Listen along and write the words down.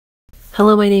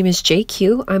Hello, my name is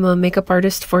JQ. I'm a makeup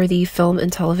artist for the film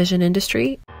and television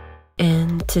industry,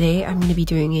 and today I'm going to be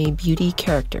doing a beauty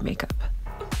character makeup.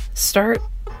 Start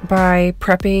by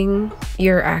prepping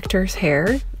your actor's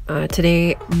hair.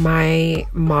 Today my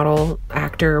model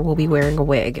actor will be wearing a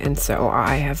wig, and so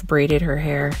I have braided her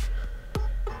hair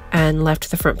and left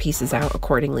the front pieces out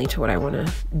accordingly to what I want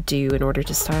to do in order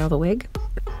to style the wig.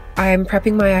 I'm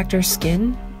prepping my actor's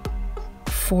skin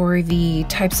for the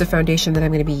types of foundation that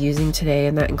I'm going to be using today,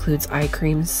 and that includes eye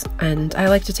creams. And I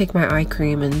like to take my eye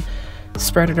cream and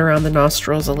spread it around the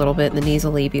nostrils a little bit in the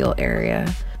nasolabial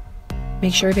area.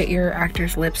 Make sure that your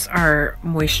actor's lips are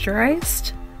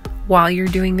moisturized while you're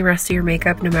doing the rest of your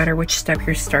makeup, no matter which step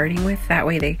you're starting with. That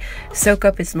way they soak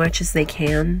up as much as they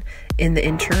can in the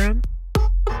interim.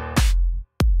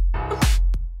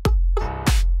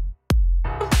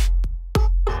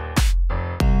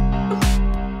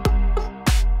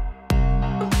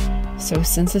 So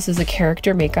since this is a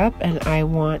character makeup and I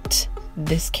want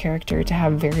this character to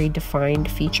have very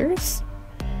defined features,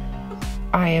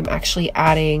 I am actually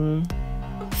adding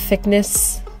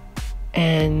thickness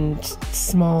and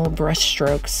small brush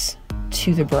strokes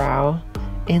to the brow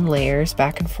in layers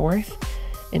back and forth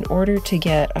in order to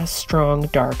get a strong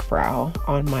dark brow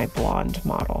on my blonde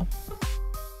model.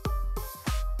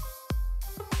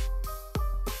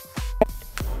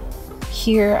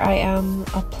 Here I am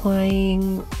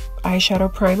applying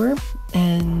eyeshadow primer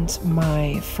and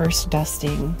my first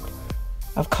dusting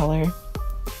of color.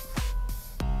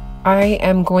 I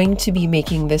am going to be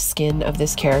making the skin of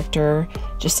this character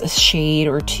just a shade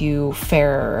or two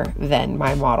fairer than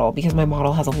my model, because my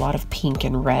model has a lot of pink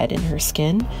and red in her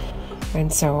skin,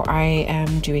 and so I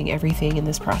am doing everything in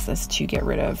this process to get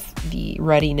rid of the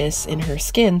ruddiness in her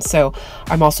skin. So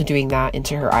I'm also doing that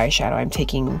into her eyeshadow. I'm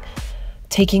taking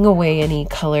away any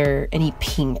color, any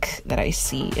pink that I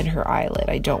see in her eyelid.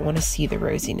 I don't want to see the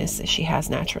rosiness that she has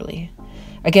naturally.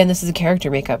 Again, this is a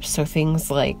character makeup, so things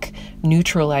like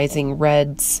neutralizing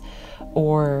reds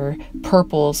or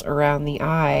purples around the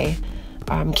eye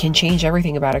can change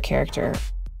everything about a character.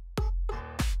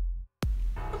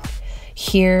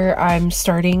 Here I'm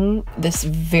starting this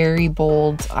very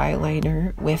bold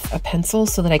eyeliner with a pencil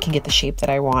so that I can get the shape that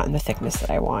I want and the thickness that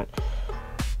I want.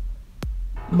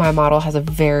 My model has a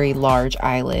very large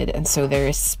eyelid, and so there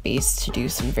is space to do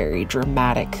some very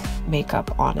dramatic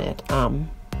makeup on it,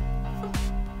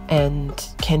 and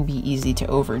can be easy to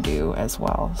overdo as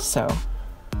well. So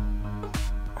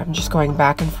I'm just going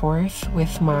back and forth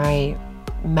with my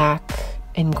MAC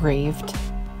engraved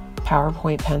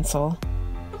PowerPoint pencil,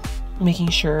 making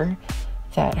sure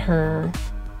that her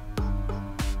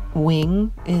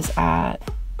wing is at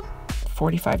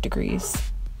 45 degrees.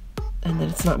 And that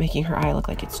it's not making her eye look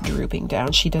like it's drooping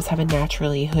down. She does have a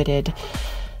naturally hooded,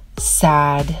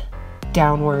 sad,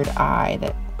 downward eye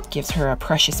that gives her a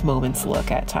precious moments look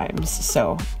at times.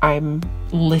 So I'm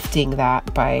lifting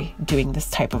that by doing this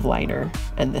type of liner,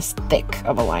 and this thick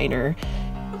of a liner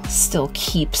still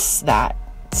keeps that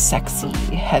sexy,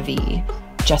 heavy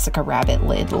Jessica Rabbit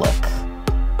lid look.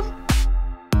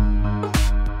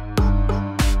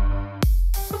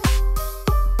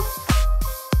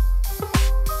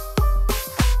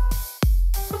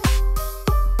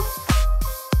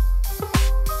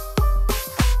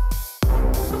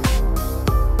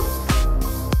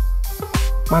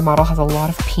 My model has a lot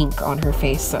of pink on her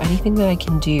face, so anything that I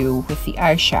can do with the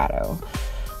eyeshadow,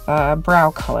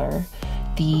 brow color,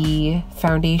 the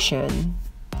foundation,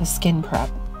 the skin prep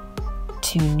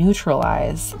to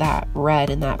neutralize that red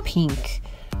and that pink,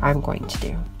 I'm going to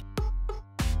do.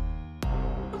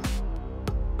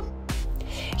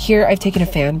 Here I've taken a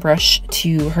fan brush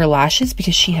to her lashes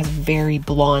because she has very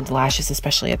blonde lashes,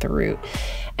 especially at the root.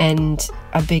 And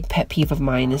a big pet peeve of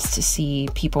mine is to see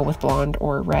people with blonde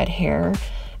or red hair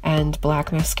and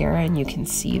black mascara, and you can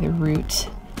see the root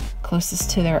closest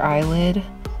to their eyelid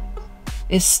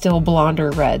is still blonde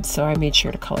or red, so I made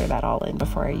sure to color that all in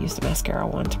before I used the mascara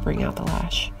wand to bring out the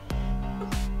lash.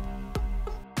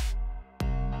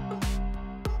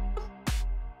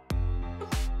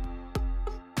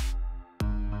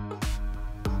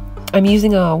 I'm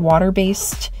using a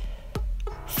water-based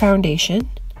foundation,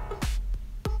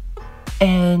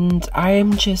 and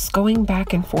I'm just going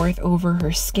back and forth over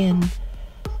her skin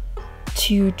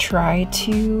to try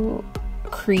to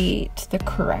create the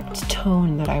correct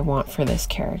tone that I want for this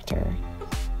character.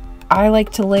 I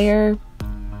like to layer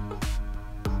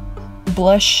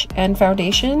blush and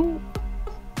foundation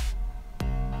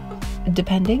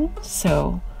depending,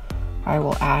 so I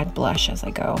will add blush as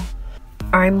I go.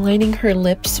 I'm lining her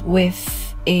lips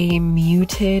with a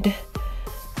muted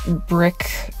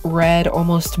brick red,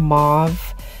 almost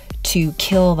mauve, to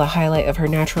kill the highlight of her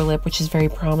natural lip, which is very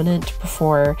prominent,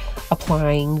 before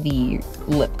applying the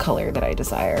lip color that I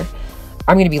desire.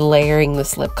 I'm going to be layering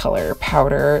this lip color,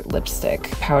 powder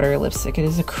lipstick. It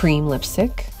is a cream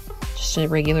lipstick, just a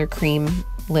regular cream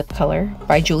lip color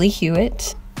by Julie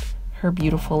Hewitt, her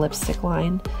beautiful lipstick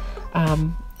line.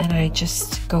 And I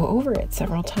just go over it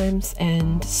several times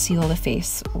and seal the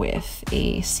face with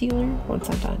a sealer once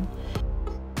I'm done.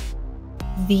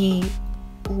 The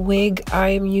wig I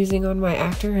am using on my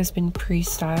actor has been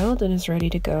pre-styled and is ready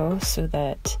to go so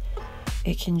that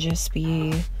it can just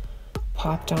be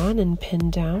popped on and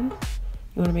pinned down.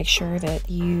 You want to make sure that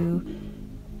you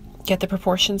get the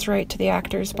proportions right to the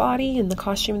actor's body and the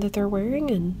costume that they're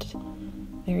wearing, and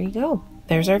there you go.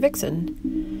 There's our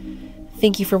Vixen.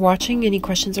 Thank you for watching. Any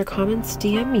questions or comments,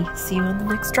 DM me. See you on the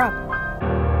next drop.